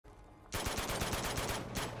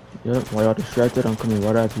Yep, while y'all distracted, I'm coming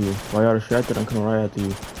right after you. While y'all distracted, I'm coming right after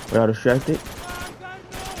you. While y'all distracted,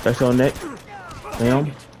 that's your neck.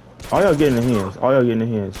 Bam. All y'all get in the hands. All y'all get in the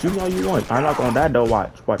hands. Shoot me all you want. I'm not gonna die though.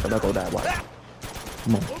 Watch. Watch. I'm not gonna die. Watch.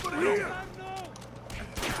 Come on.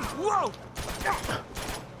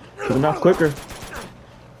 Took him out quicker.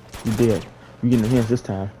 You dead. You get in the hands this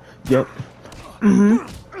time. Yep.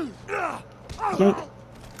 Yank.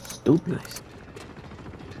 Stupid.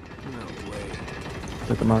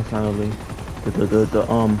 Took him out finally. The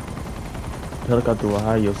helicopter will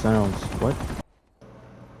hide your sounds. What?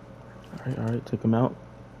 Alright, take him out.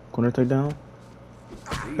 Corner takedown.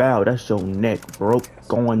 Bow, that's your neck, bro.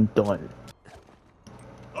 Going done.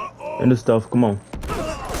 In the stuff, come on.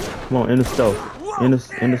 Come on, in the stuff. In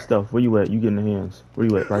the stuff. Where you at? You get in the hands. Where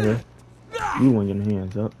you at? Right here. You want to get in the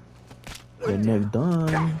hands up. Your neck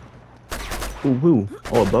done. Ooh, who?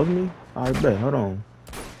 Oh, above me? I bet. Hold on.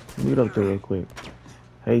 Let me get up there real quick.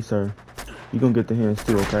 Hey, sir. You gonna get the hands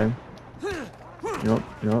too, okay? Yup.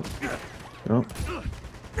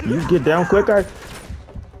 You get down quicker.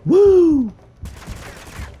 Woo!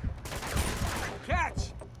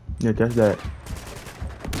 Catch. Yeah, catch that.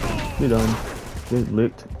 You're done. Get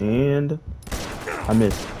licked and I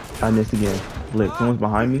missed. I missed again. Licked. Someone's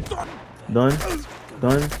behind me. Done.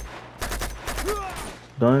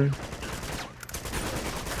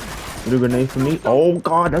 Little grenade for me. Oh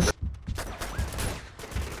god, that's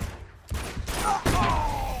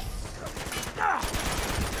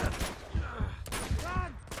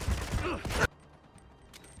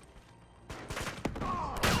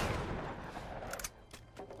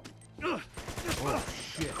Oh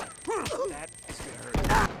shit. That is gonna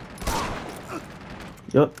hurt.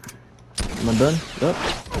 Yup. Am I done? Yup.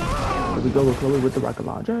 Here we go with Chloe with the rocket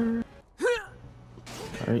launcher.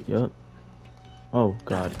 Alright, yup. Oh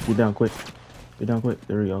god, get down quick. Get down quick.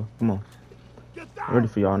 There we go. Come on. I'm ready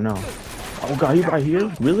for y'all now. Oh god, he's right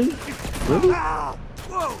here? Really? Really?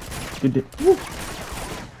 Get it. Woo.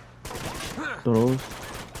 Throw those.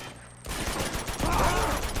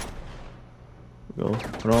 Go.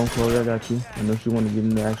 Hold on, Chloe, I got you. I know she want to get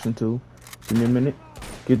into action too. Give me a minute.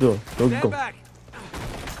 Get through. Go.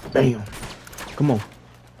 Bam. Come on.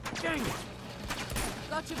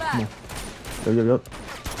 Got you back. Come on. Yup.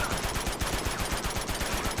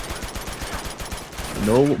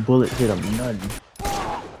 No bullet hit him. None.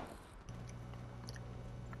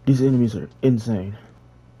 These enemies are insane.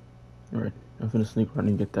 Alright, I'm finna sneak around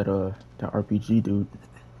and get that that RPG dude.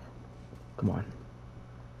 Come on.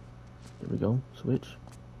 There we go. Switch.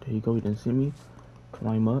 There you go. You didn't see me.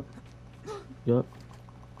 Climb up. Yup.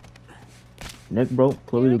 Neck broke.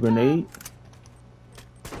 Chloe the grenade.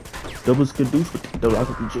 Double skadoosh with the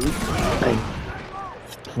RPG. Bang.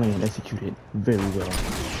 Plan executed very well.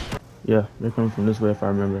 Yeah, they're coming from this way if I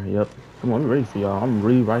remember. Yep. Come on, I'm ready for y'all. I'm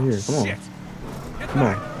really right here. Come on. Come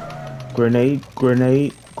on. Grenade.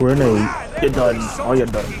 You're done. Oh, you're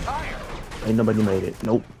done. Ain't nobody made it.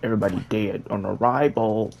 Nope. Everybody dead on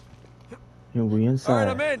arrival. Here we inside. Alright,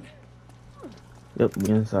 I'm in. Yep, we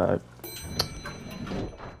inside.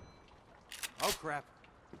 Oh crap.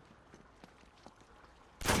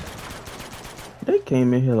 They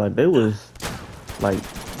came in here like they was like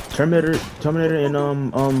Terminator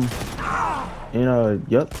and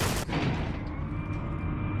yup.